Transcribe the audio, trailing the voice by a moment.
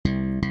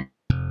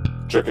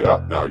Check it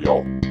out now,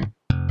 y'all.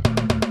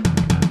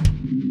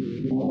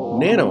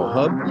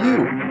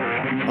 nanoHUB-U,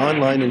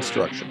 online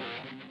instruction.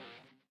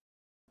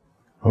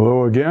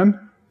 Hello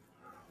again.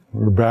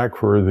 We're back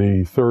for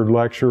the third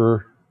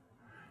lecture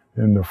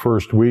in the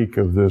first week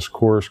of this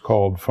course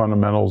called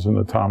Fundamentals in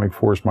Atomic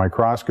Force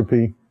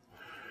Microscopy.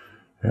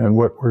 And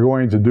what we're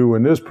going to do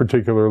in this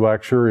particular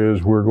lecture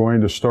is we're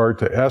going to start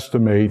to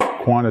estimate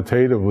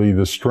quantitatively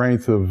the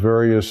strength of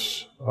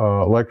various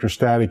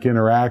electrostatic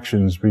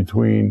interactions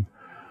between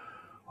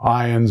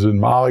ions and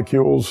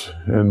molecules,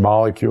 one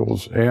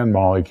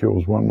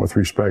with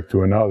respect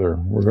to another.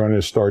 We're going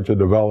to start to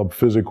develop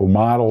physical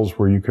models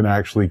where you can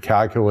actually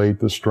calculate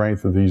the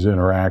strength of these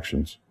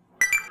interactions.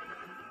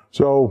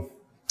 So,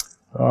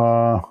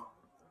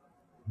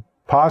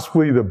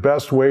 possibly the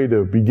best way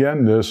to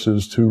begin this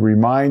is to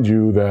remind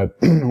you that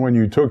when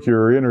you took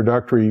your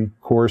introductory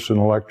course in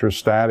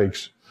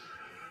electrostatics,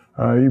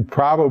 you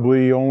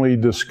probably only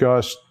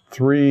discussed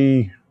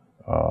three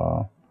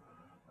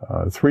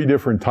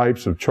different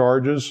types of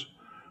charges.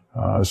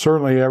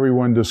 Certainly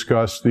everyone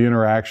discussed the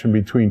interaction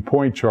between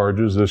point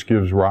charges. This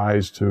gives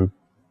rise to,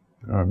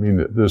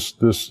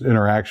 this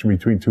interaction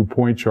between 2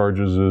 point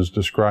charges is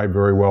described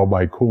very well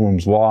by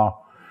Coulomb's law.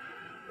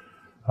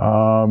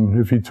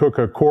 If you took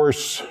a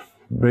course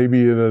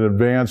maybe at an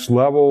advanced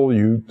level,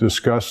 you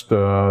discussed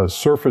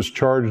surface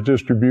charge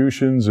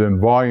distributions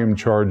and volume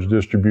charge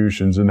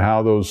distributions and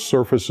how those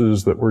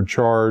surfaces that were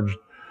charged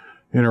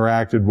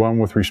interacted one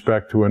with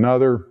respect to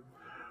another,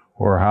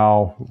 or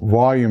how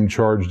volume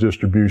charge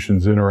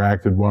distributions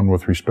interacted one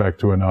with respect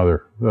to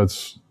another.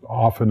 That's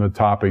often a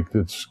topic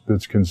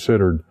that's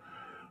considered.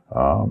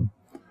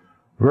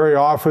 Very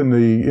often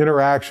the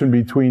interaction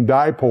between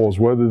dipoles,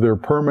 whether they're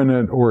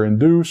permanent or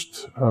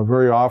induced,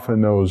 very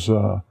often those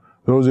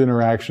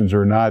interactions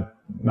are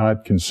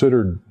not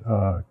considered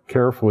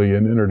carefully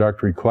in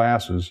introductory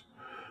classes.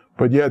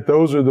 But yet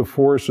those are the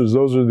forces,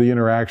 those are the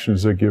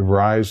interactions that give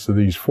rise to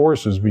these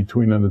forces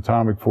between an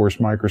atomic force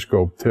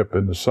microscope tip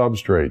and the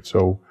substrate.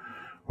 So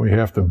we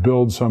have to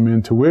build some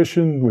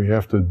intuition, we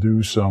have to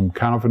do some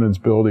confidence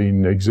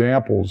building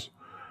examples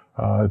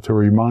to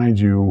remind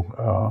you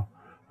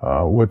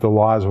what the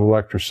laws of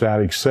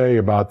electrostatics say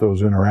about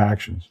those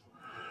interactions.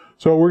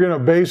 So we're going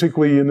to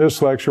basically, in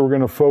this lecture, we're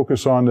going to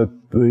focus on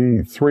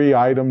the three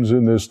items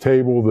in this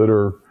table that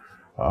are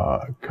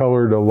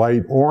colored a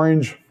light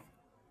orange.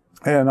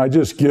 And I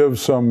just give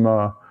some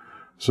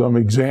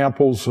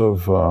examples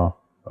of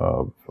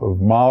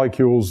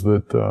molecules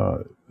that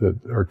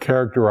are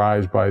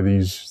characterized by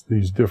these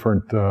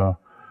different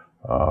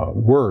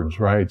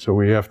words, right? So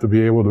we have to be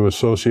able to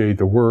associate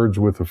the words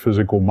with a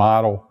physical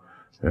model.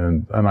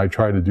 And I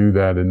try to do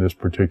that in this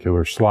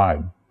particular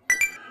slide.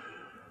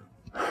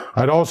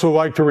 I'd also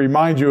like to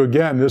remind you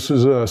again, this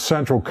is a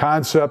central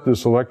concept,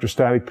 this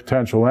electrostatic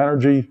potential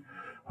energy.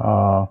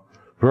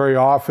 Very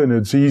often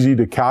it's easy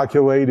to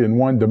calculate in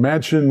one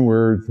dimension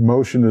where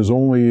motion is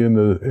only in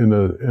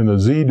the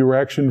z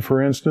direction,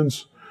 for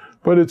instance.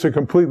 But it's a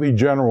completely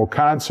general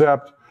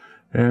concept,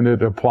 and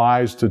it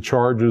applies to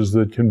charges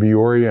that can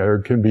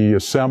be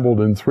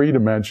assembled in 3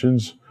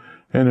 dimensions.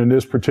 And in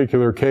this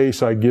particular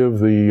case, I give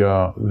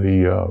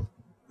the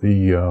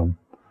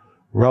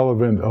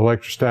relevant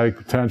electrostatic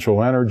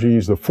potential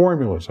energies, the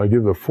formulas. I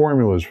give the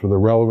formulas for the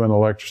relevant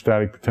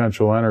electrostatic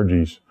potential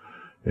energies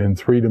in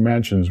 3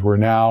 dimensions. We're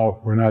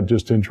not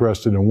just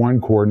interested in one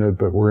coordinate,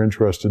 but we're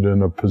interested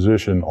in a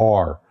position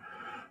R.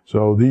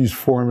 So these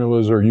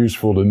formulas are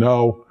useful to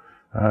know,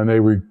 and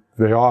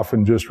they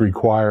often just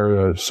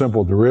require a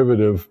simple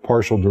derivative,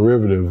 partial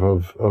derivative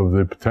of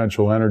the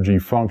potential energy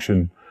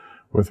function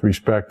with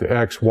respect to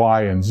x,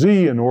 y, and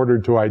z in order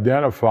to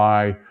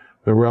identify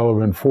the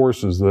relevant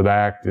forces that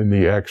act in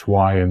the x,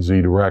 y, and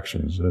z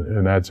directions.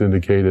 And that's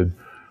indicated,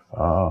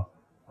 I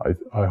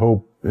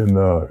hope,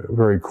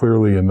 very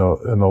clearly in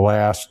the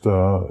last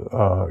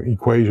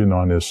equation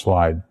on this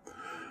slide.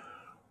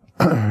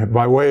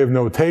 By way of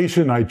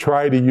notation, I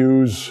try to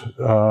use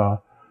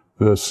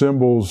the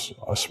symbols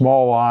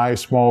small i,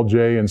 small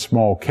j, and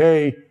small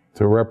k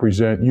to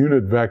represent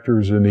unit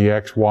vectors in the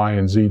x, y,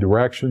 and z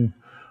direction.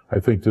 I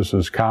think this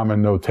is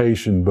common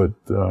notation, but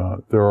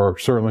there are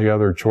certainly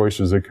other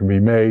choices that can be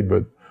made.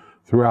 But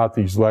throughout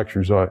these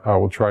lectures, I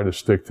will try to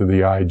stick to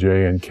the I,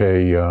 J, and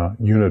K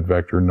unit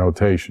vector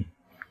notation.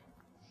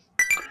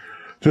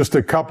 Just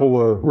a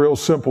couple of real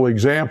simple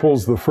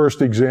examples. The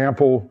first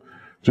example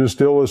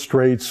just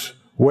illustrates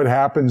what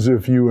happens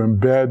if you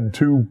embed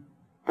 2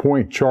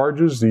 point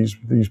charges.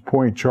 These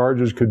point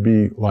charges could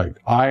be like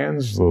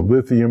ions, the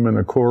lithium and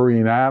the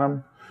chlorine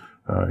atom.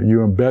 You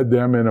embed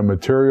them in a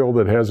material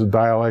that has a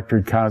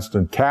dielectric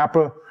constant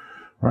kappa,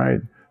 right?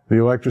 The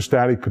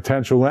electrostatic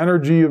potential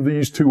energy of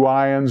these 2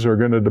 ions are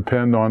going to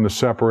depend on the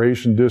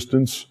separation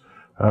distance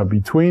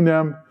between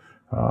them.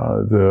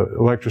 The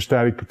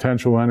electrostatic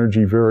potential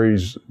energy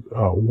varies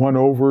 1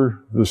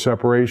 over the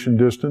separation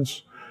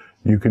distance.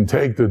 You can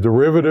take the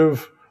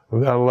derivative of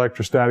that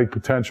electrostatic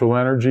potential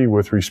energy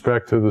with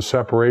respect to the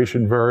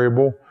separation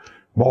variable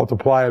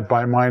multiply it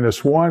by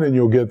 -1, and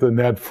you'll get the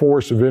net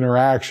force of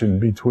interaction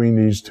between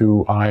these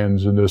two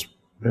ions in this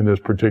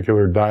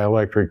particular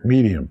dielectric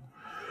medium.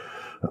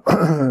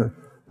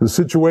 The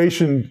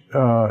situation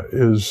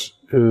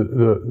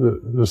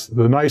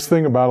the nice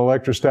thing about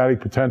electrostatic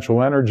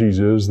potential energies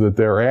is that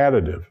they're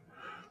additive.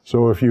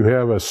 So if you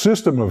have a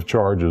system of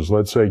charges,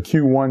 let's say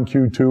Q1,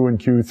 Q2, and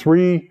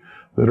Q3,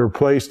 that are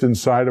placed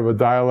inside of a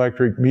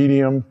dielectric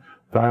medium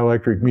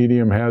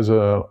has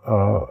a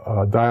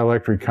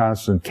dielectric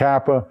constant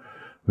kappa,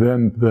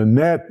 then the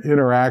net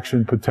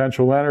interaction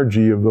potential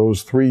energy of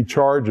those three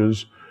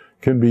charges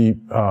can be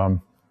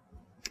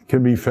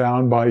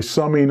found by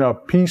summing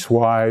up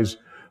piecewise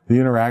the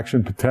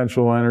interaction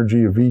potential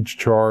energy of each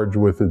charge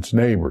with its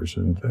neighbors.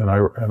 And I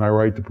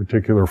write the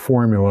particular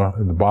formula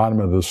at the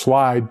bottom of the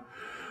slide.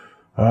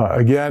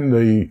 Again,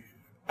 the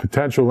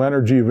potential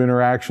energy of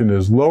interaction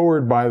is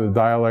lowered by the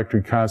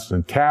dielectric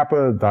constant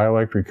kappa.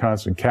 Dielectric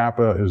constant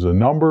kappa is a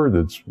number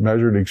that's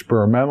measured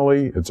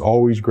experimentally. It's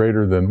always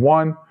greater than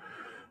 1.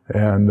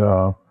 And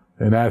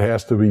that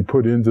has to be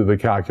put into the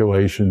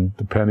calculation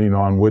depending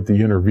on what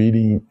the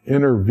intervening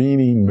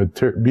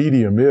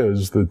medium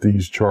is that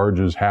these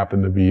charges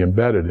happen to be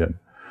embedded in.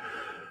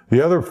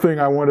 The other thing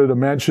I wanted to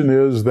mention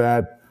is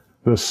that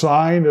the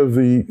sign of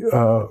the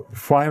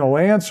final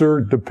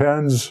answer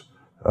depends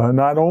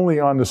not only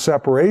on the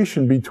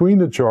separation between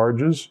the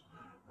charges,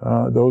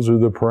 those are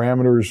the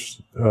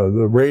parameters,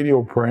 the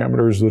radial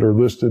parameters that are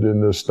listed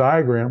in this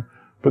diagram,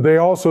 but they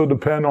also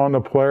depend on the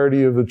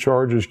polarity of the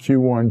charges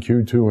Q1,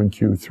 Q2, and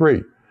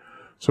Q3.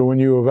 So when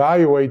you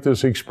evaluate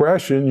this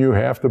expression, you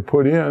have to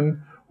put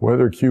in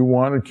whether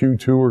Q1 or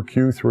Q2 or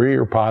Q3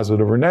 are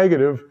positive or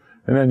negative,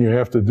 and then you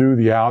have to do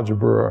the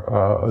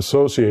algebra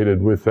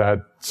associated with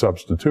that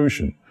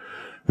substitution.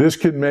 This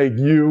can make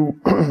U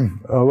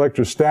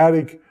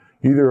electrostatic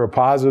either a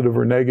positive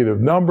or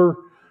negative number,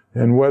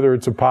 and whether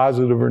it's a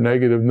positive or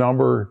negative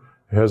number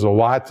has a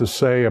lot to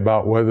say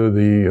about whether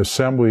the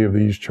assembly of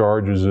these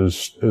charges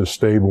is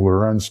stable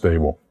or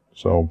unstable.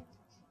 So,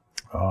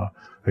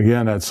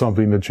 again, that's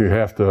something that you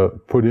have to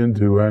put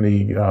into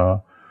any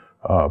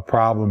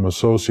problem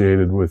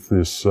associated with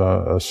this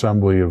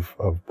assembly of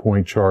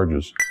point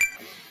charges.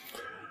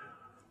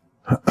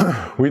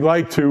 We'd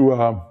like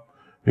to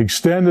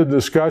extend the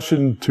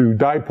discussion to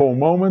dipole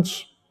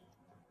moments,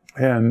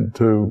 and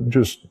to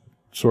just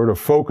sort of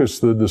focus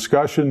the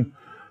discussion,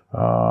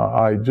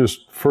 I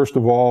just, first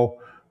of all,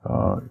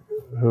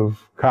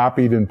 have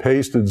copied and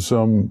pasted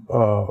some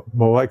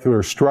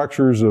molecular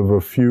structures of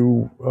a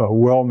few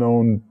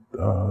well-known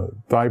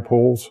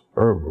dipoles,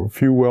 or a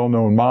few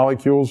well-known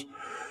molecules.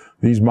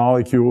 These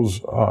molecules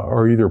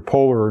are either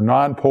polar or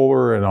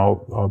nonpolar, and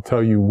I'll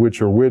tell you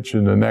which are which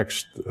in the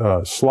next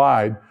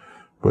slide.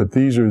 But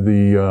these are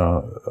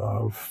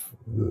the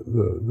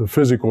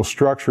physical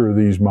structure of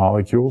these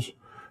molecules.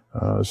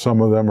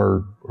 Some of them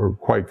are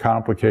quite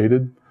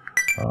complicated.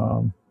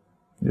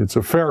 It's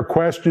a fair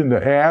question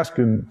to ask,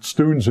 and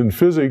students in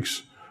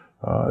physics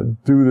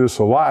do this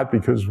a lot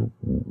because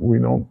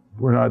we're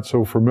not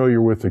so familiar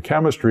with the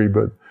chemistry.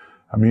 But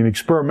I mean,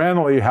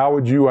 experimentally, how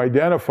would you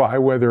identify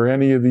whether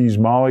any of these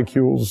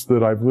molecules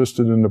that I've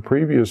listed in the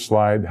previous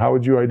slide, how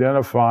would you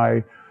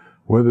identify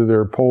whether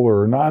they're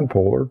polar or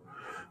nonpolar?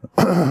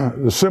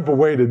 The simple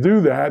way to do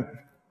that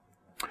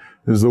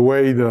is the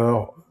way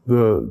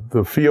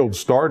the field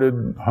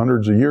started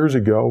hundreds of years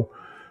ago.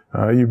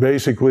 You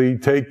basically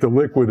take the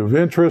liquid of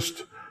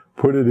interest,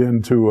 put it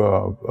into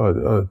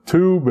a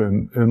tube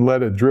and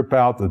let it drip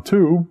out the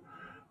tube.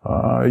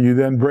 You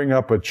then bring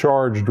up a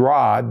charged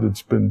rod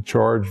that's been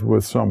charged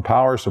with some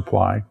power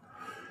supply.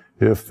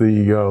 If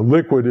the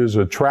liquid is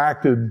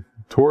attracted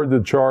toward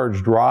the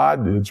charged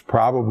rod, it's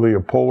probably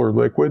a polar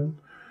liquid.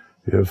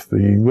 If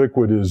the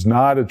liquid is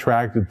not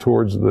attracted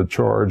towards the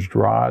charged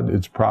rod,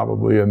 it's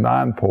probably a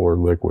nonpolar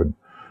liquid.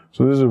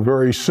 So this is a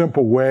very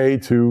simple way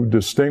to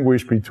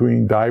distinguish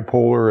between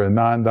dipolar and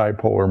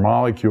non-dipolar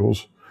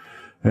molecules.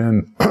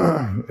 And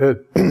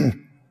it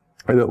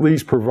at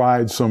least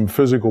provides some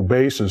physical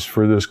basis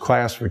for this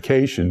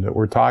classification that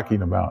we're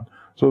talking about.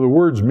 So the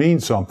words mean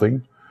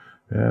something,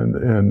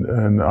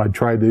 and I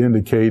tried to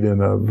indicate in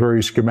a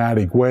very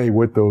schematic way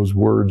what those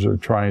words are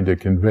trying to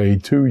convey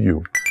to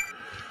you.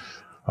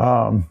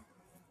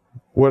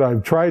 What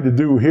I've tried to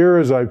do here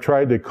is I've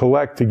tried to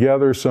collect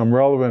together some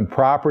relevant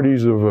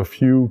properties of a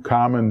few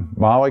common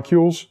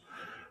molecules.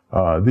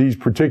 These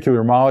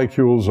particular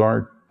molecules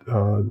aren't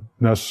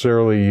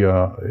necessarily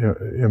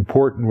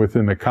important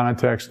within the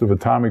context of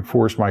atomic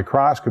force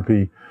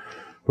microscopy,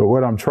 but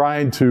what I'm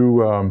trying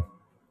to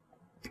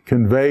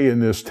convey in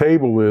this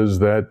table is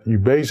that you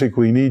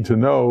basically need to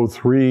know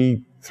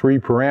three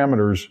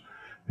parameters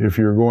if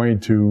you're going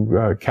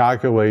to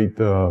calculate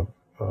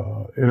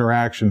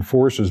interaction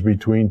forces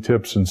between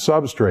tips and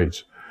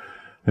substrates.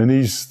 And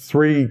these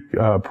three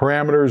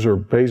parameters are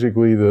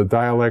basically the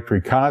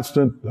dielectric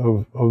constant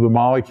of the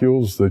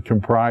molecules that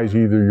comprise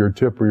either your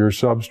tip or your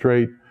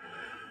substrate.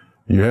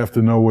 You have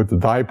to know what the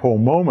dipole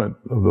moment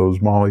of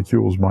those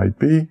molecules might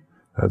be.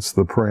 That's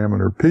the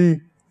parameter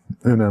P.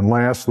 And then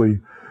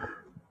lastly,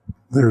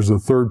 there's a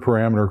third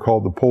parameter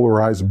called the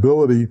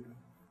polarizability.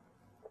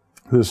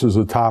 This is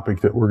a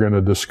topic that we're going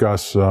to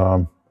discuss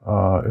in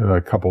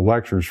a couple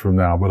lectures from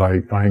now, but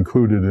I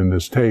included in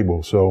this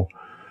table. So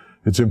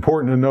it's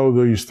important to know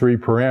these three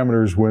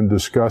parameters when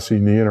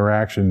discussing the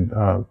interaction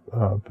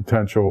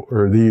potential,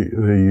 or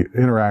the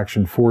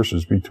interaction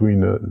forces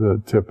between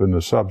the tip and the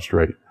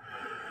substrate.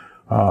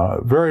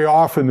 Very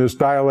often this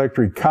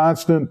dielectric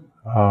constant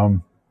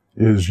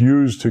is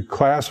used to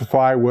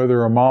classify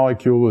whether a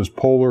molecule is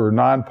polar or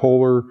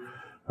nonpolar.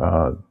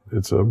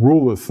 It's a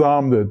rule of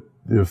thumb that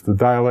if the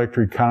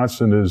dielectric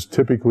constant is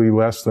typically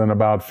less than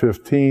about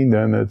 15,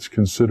 then it's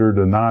considered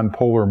a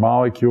nonpolar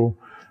molecule.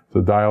 If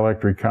the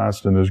dielectric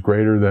constant is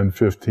greater than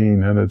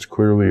 15, then it's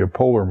clearly a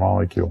polar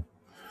molecule.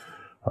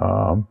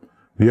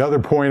 The other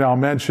point I'll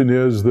mention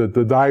is that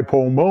the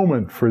dipole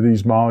moment for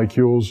these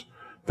molecules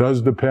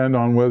does depend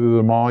on whether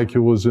the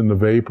molecule is in the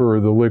vapor or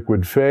the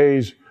liquid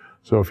phase.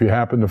 So if you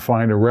happen to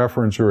find a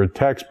reference or a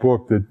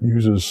textbook that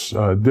uses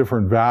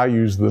different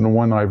values than the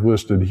one I've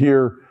listed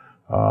here,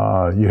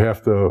 you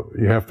have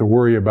to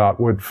worry about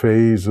what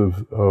phase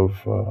of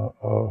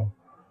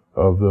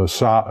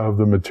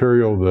the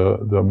material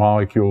the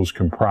molecules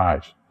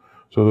comprise.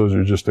 So those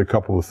are just a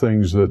couple of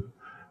things that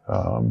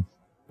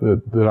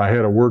that I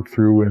had to work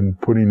through in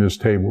putting this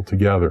table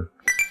together.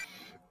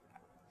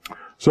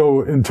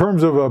 So in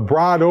terms of a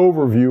broad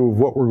overview of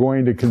what we're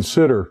going to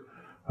consider,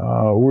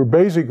 we're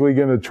basically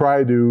going to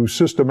try to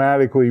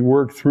systematically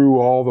work through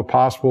all the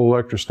possible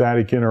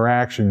electrostatic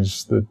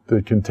interactions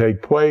that can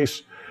take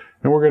place.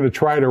 And we're going to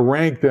try to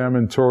rank them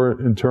in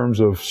terms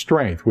of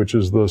strength, which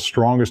is the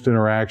strongest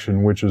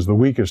interaction, which is the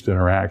weakest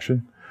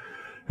interaction.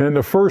 And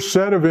the first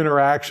set of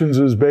interactions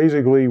is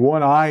basically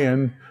one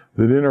ion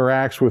that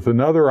interacts with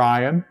another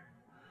ion.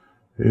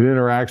 It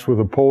interacts with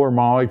a polar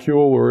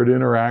molecule, or it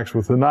interacts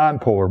with a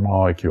nonpolar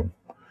molecule.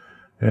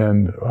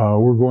 And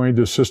we're going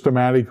to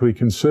systematically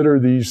consider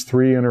these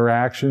three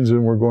interactions,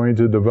 and we're going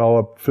to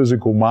develop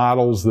physical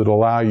models that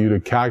allow you to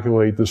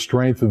calculate the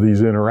strength of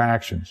these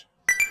interactions.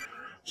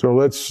 So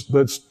let's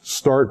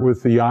start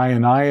with the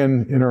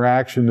ion-ion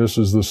interaction. This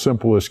is the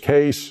simplest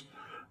case.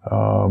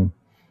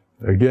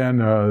 Again,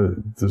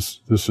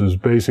 this is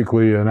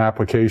basically an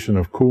application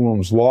of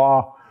Coulomb's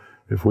law.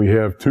 If we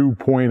have 2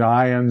 point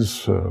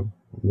ions,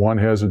 one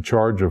has a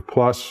charge of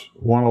plus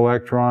 1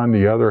 electron,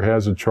 the other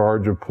has a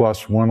charge of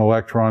plus 1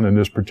 electron in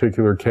this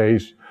particular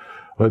case.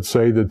 Let's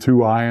say the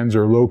two ions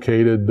are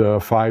located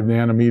 5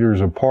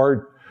 nanometers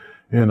apart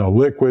in a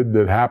liquid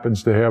that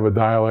happens to have a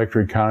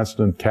dielectric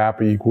constant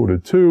kappa equal to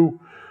 2.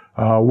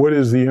 What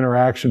is the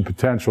interaction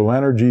potential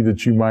energy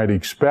that you might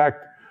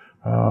expect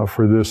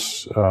for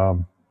this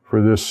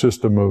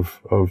system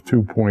of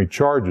 2 point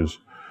charges?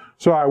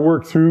 So I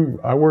work through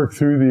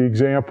the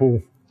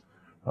example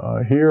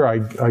here.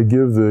 I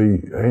give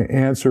the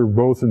answer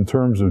both in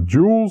terms of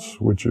joules,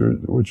 which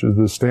is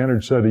the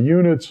standard set of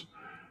units,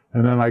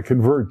 and then I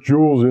convert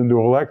joules into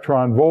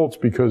electron volts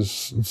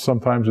because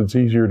sometimes it's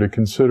easier to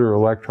consider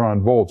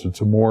electron volts. It's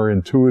a more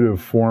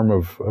intuitive form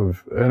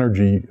of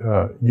energy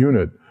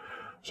unit.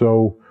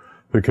 So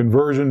the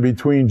conversion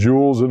between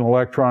joules and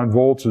electron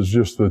volts is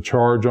just the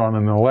charge on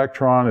an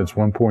electron. It's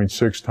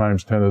 1.6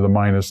 times 10 to the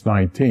minus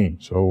 19.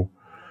 So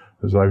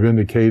as I've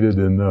indicated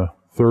in the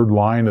third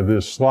line of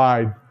this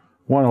slide,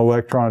 1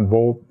 electron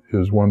volt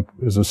is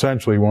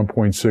essentially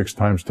 1.6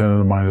 times 10 to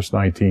the minus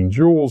 19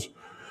 joules.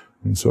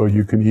 And so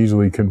you can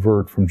easily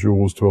convert from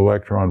joules to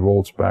electron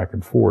volts back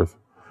and forth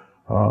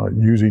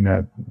using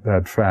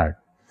that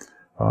fact.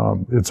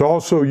 It's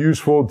also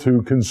useful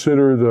to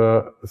consider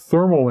the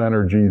thermal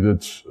energy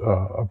that's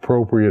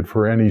appropriate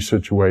for any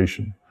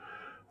situation.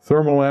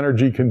 Thermal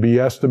energy can be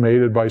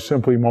estimated by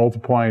simply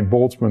multiplying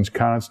Boltzmann's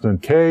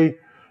constant K,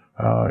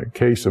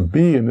 case of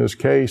B in this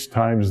case,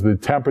 times the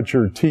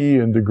temperature T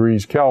in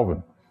degrees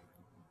Kelvin.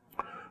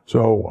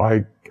 So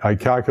I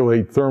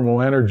calculate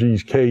thermal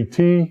energies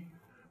KT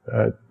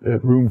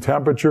at room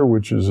temperature,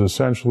 which is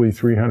essentially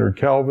 300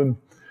 Kelvin.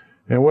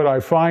 And what I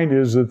find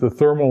is that the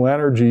thermal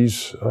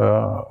energies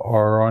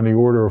are on the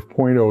order of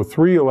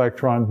 0.03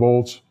 electron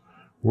volts,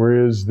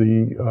 whereas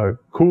the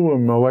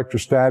Coulomb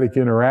electrostatic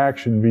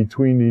interaction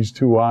between these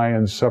two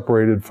ions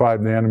separated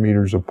 5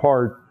 nanometers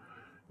apart,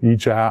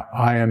 each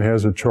ion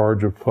has a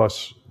charge of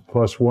plus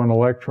 1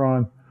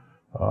 electron.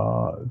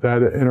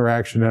 That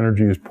interaction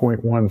energy is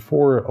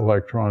 0.14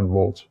 electron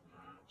volts.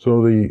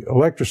 So the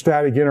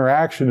electrostatic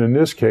interaction in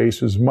this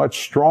case is much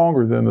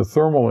stronger than the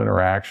thermal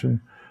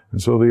interaction,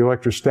 and so the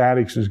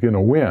electrostatics is going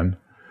to win,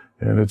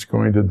 and it's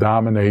going to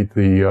dominate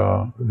the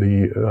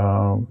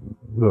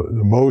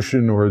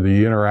motion or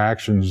the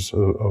interactions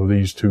of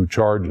these two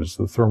charges.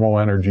 The thermal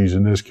energies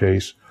in this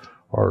case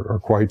are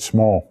quite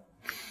small.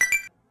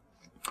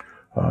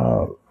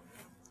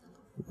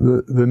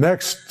 The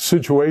next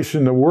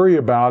situation to worry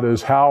about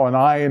is how an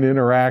ion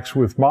interacts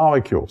with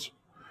molecules.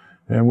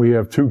 And we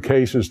have two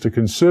cases to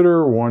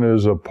consider. One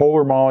is a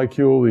polar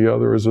molecule, the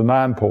other is a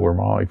nonpolar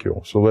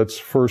molecule. So let's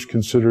first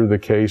consider the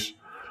case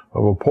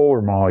of a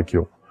polar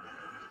molecule.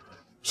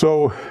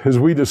 So as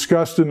we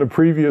discussed in the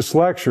previous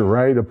lecture,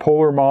 right, a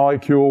polar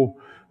molecule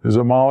is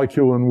a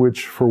molecule in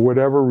which, for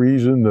whatever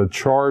reason, the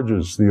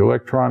charges, the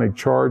electronic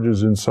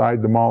charges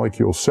inside the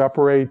molecule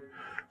separate.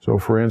 So,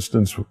 for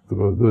instance,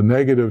 the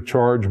negative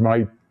charge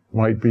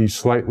might be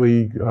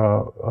slightly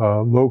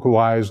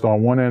localized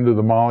on one end of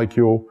the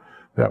molecule.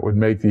 That would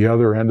make the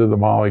other end of the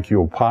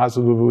molecule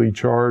positively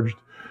charged.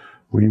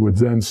 We would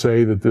then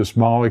say that this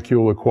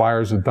molecule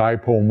acquires a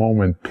dipole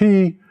moment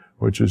P,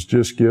 which is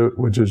just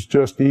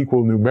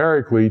equal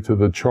numerically to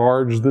the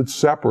charge that's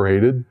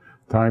separated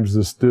times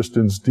this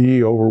distance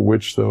d over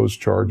which those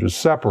charges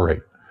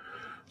separate.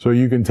 So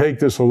you can take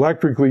this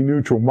electrically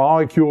neutral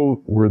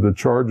molecule where the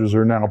charges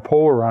are now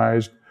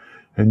polarized,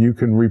 and you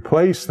can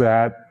replace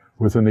that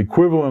with an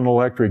equivalent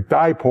electric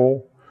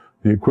dipole.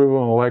 The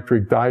equivalent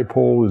electric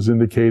dipole is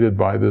indicated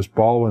by this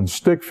ball and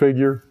stick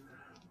figure,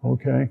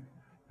 okay?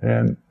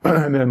 And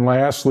then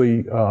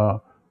lastly,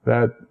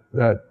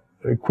 that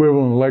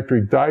equivalent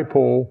electric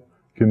dipole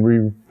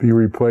can be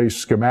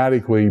replaced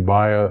schematically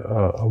by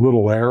a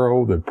little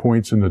arrow that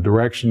points in the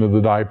direction of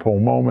the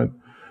dipole moment.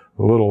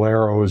 The little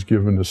arrow is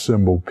given the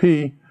symbol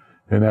P,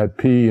 and that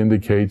P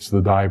indicates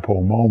the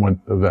dipole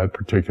moment of that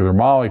particular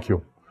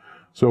molecule.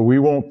 So we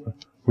won't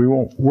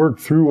work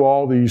through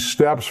all these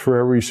steps for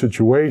every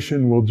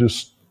situation. We'll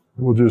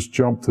just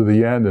jump to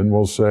the end and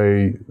we'll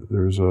say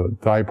there's a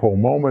dipole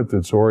moment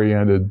that's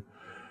oriented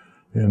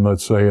in,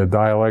 let's say, a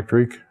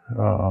dielectric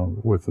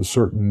with a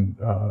certain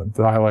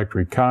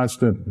dielectric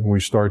constant, and we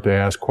start to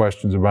ask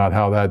questions about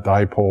how that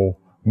dipole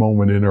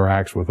moment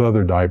interacts with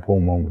other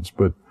dipole moments.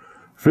 But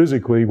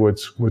physically,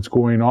 what's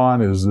going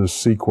on is this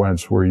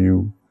sequence where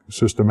you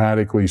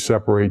systematically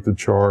separate the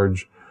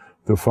charge,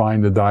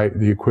 define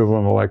the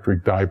equivalent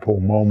electric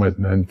dipole moment,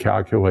 and then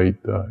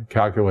calculate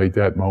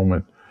that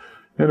moment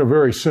in a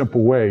very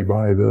simple way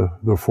by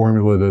the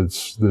formula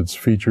that's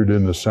featured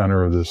in the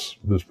center of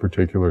this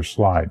particular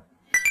slide.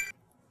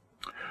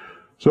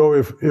 So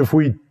if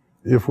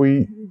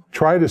we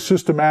try to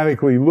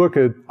systematically look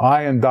at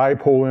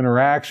ion-dipole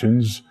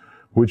interactions,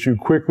 what you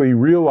quickly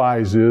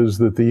realize is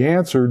that the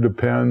answer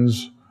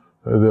depends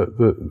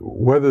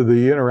whether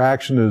the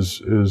interaction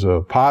is a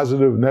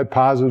positive, net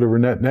positive, or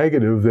net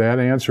negative. That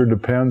answer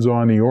depends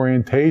on the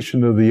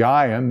orientation of the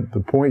ion, the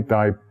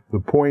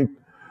point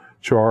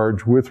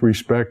charge with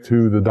respect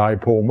to the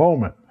dipole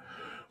moment.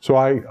 So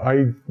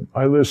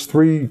I list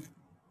three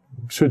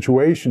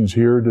situations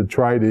here to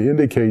try to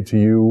indicate to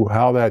you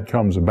how that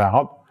comes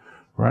about,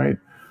 right?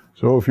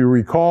 So if you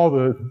recall,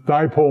 the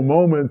dipole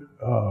moment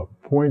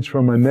points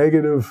from a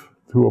negative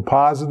to a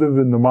positive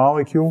in the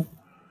molecule.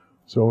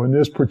 So in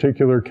this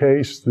particular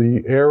case,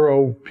 the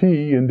arrow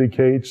P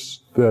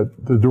indicates that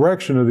the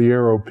direction of the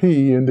arrow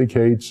P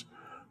indicates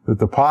that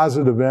the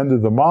positive end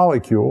of the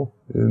molecule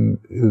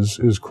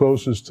is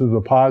closest to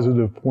the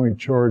positive point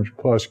charge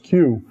plus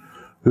Q.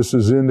 This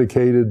is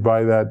indicated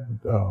by that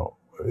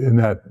in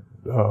that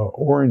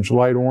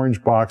light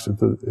orange box at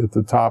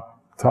the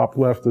top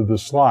left of the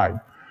slide.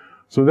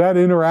 So that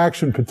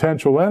interaction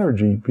potential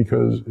energy,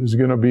 because is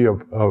going to be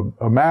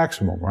a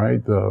maximum,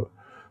 right? The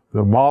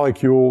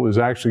molecule is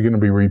actually going to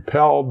be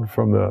repelled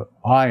from the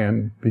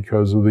ion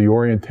because of the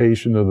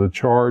orientation of the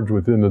charge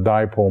within the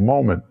dipole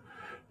moment.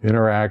 That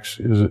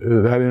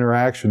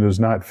interaction is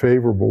not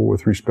favorable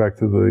with respect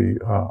to the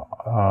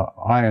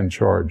ion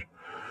charge.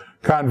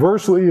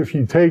 Conversely, if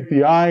you take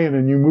the ion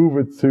and you move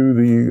it to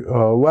the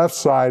left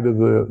side of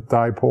the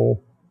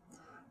dipole,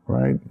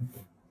 right,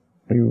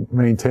 you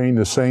maintain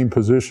the same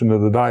position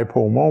of the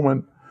dipole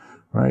moment,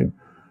 right?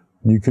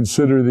 You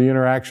consider the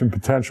interaction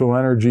potential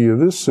energy of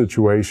this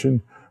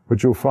situation,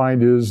 what you'll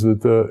find is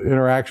that the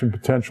interaction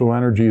potential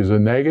energy is a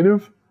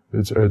negative.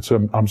 It's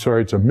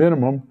a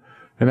minimum,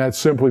 and that's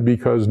simply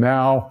because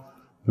now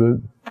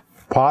the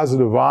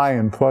positive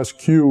ion plus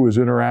Q is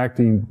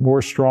interacting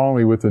more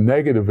strongly with the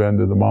negative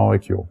end of the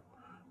molecule,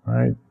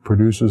 right?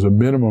 Produces a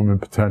minimum in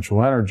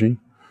potential energy.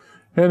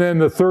 And then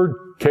the third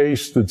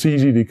case that's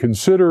easy to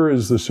consider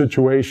is the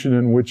situation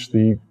in which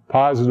the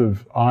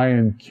positive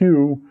ion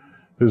Q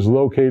is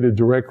located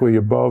directly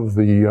above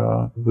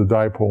the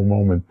dipole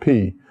moment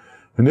P.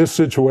 In this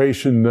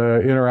situation,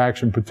 the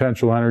interaction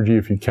potential energy,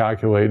 if you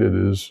calculate it,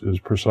 is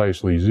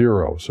precisely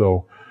zero.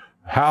 So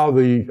how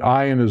the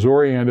ion is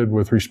oriented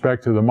with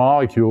respect to the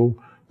molecule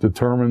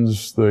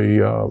determines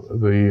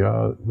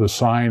the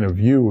sign of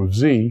U of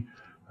Z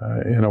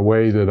in a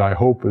way that I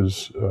hope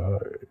is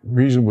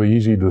reasonably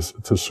easy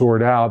to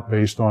sort out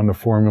based on the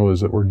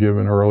formulas that were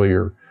given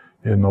earlier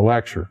in the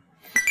lecture.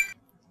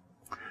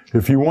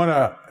 If you want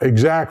an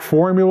exact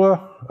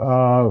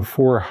formula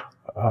for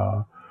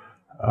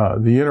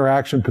the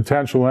interaction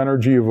potential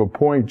energy of a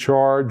point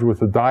charge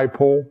with a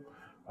dipole,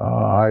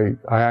 I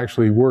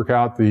actually work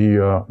out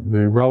the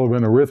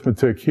relevant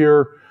arithmetic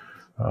here.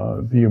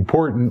 The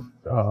important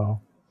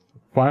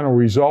final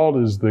result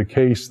is the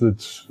case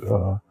that's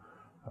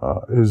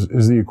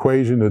is the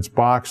equation that's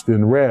boxed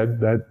in red.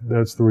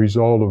 That's the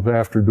result of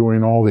after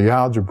doing all the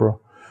algebra,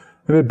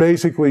 and it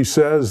basically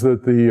says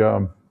that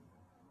the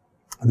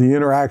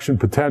interaction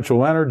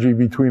potential energy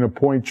between a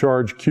point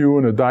charge Q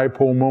and a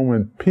dipole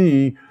moment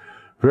P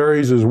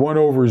varies as 1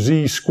 over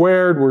z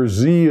squared, where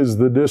z is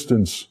the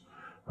distance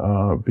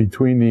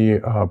between the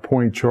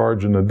point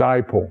charge and the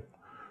dipole.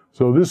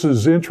 So this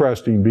is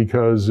interesting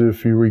because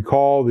if you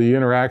recall, the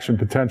interaction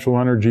potential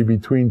energy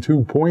between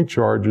two point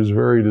charges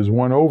varied as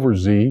 1 over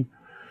z.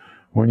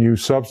 When you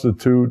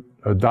substitute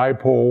a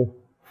dipole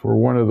for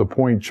one of the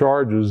point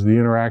charges, the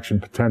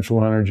interaction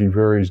potential energy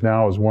varies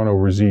now as 1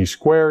 over z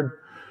squared.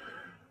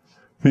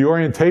 The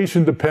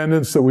orientation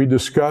dependence that we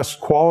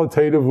discussed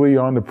qualitatively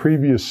on the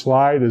previous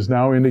slide is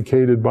now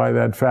indicated by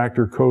that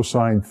factor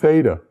cosine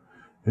theta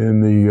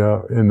in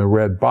the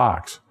red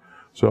box.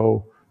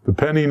 So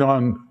depending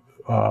on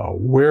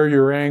where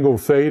your angle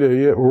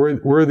theta,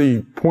 where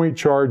the point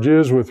charge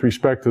is with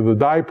respect to the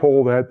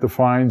dipole, that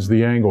defines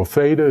the angle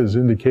theta, is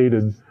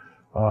indicated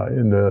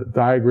in the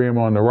diagram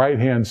on the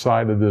right-hand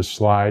side of this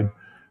slide.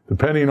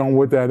 Depending on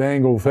what that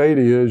angle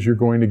theta is, you're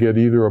going to get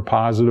either a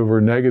positive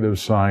or negative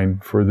sign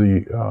for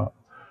the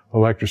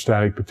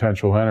electrostatic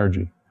potential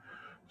energy.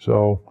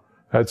 So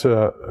it's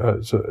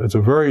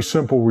a very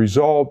simple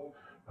result.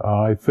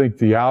 I think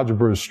the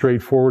algebra is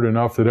straightforward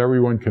enough that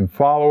everyone can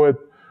follow it.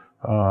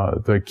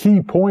 The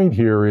key point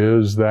here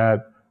is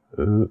that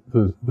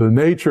the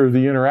nature of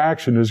the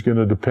interaction is going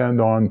to depend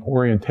on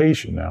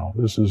orientation now.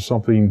 This is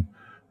something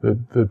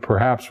that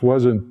perhaps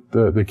wasn't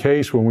the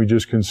case when we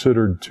just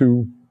considered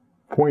 2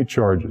 point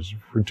charges.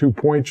 For 2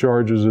 point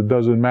charges, it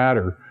doesn't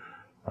matter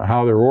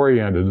how they're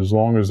oriented. As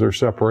long as their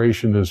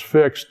separation is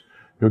fixed,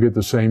 you'll get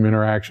the same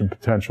interaction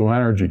potential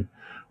energy.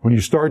 When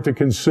you start to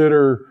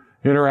consider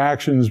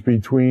interactions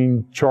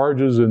between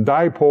charges and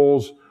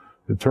dipoles,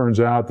 it turns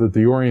out that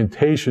the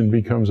orientation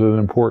becomes an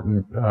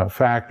important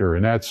factor,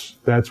 and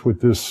that's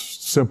what this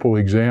simple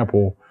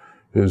example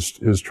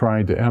is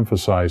trying to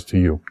emphasize to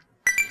you.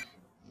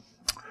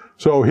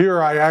 So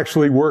here I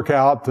actually work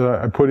out,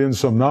 I put in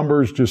some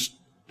numbers just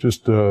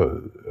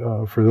for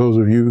those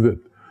of you that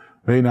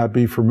may not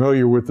be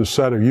familiar with the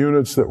set of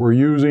units that we're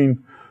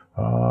using.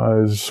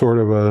 Is sort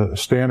of a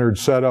standard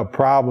setup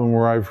problem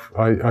where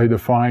I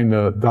define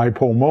the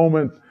dipole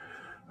moment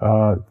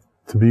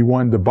to be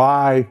 1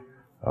 debye.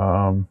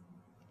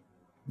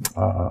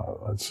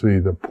 Let's see,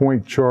 the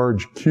point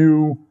charge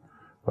Q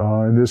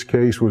in this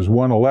case was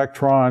 1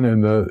 electron,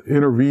 and the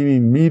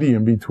intervening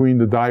medium between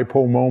the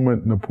dipole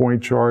moment and the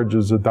point charge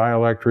is a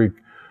dielectric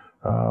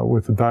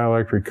with the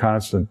dielectric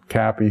constant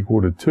kappa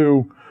equal to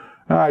 2.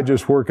 And I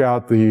just work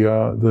out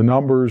the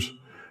numbers,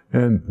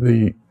 and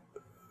the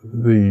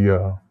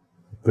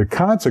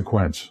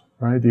consequence,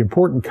 right? The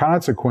important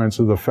consequence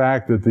of the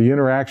fact that the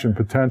interaction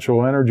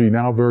potential energy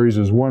now varies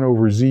as 1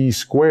 over z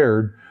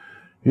squared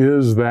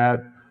is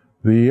that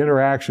the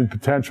interaction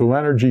potential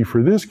energy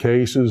for this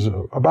case is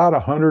about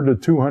 100 to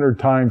 200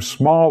 times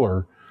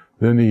smaller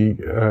than the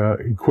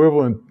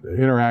equivalent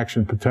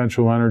interaction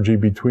potential energy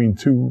between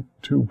two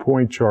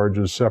point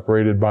charges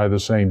separated by the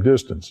same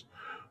distance.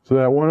 So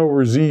that 1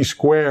 over z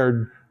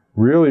squared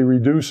really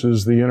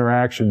reduces the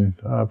interaction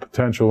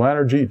potential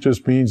energy. It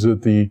just means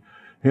that the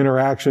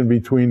interaction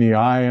between the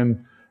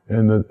ion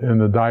and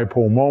the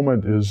dipole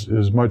moment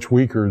is much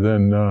weaker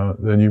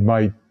than you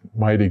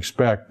might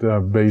expect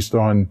based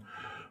on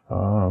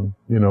the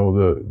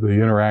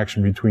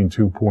interaction between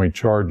 2 point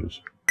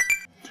charges.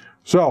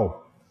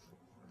 So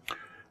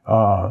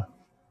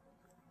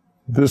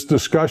this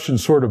discussion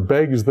sort of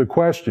begs the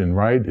question,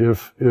 right?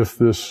 If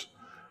this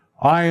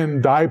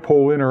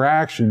ion-dipole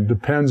interaction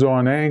depends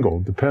on angle,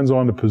 depends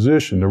on the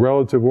position, the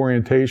relative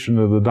orientation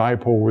of the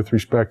dipole with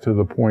respect to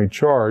the point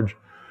charge,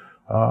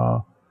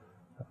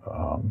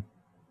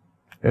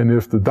 and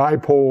if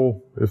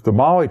the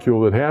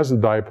molecule that has the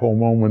dipole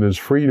moment is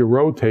free to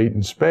rotate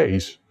in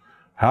space,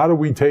 how do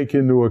we take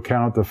into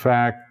account the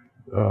fact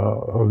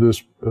of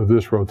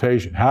this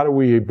rotation? How do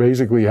we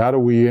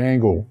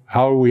angle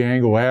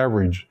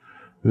average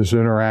this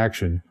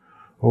interaction,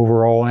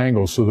 overall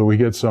angle, so that we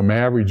get some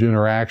average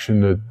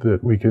interaction that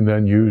we can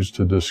then use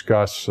to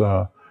discuss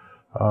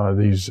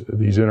these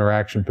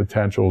interaction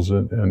potentials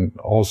and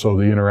also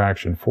the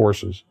interaction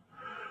forces.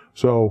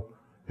 So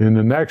in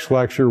the next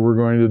lecture, we're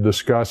going to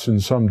discuss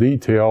in some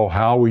detail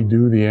how we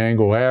do the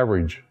angle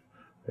average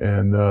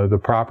and the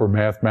proper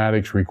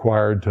mathematics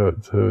required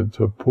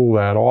to pull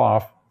that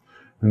off.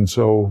 And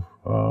so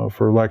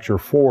for lecture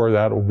 4,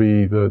 that will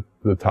be the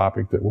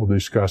topic that we'll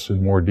discuss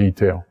in more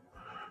detail.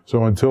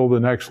 So until the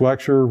next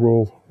lecture,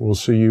 we'll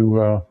see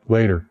you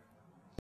later.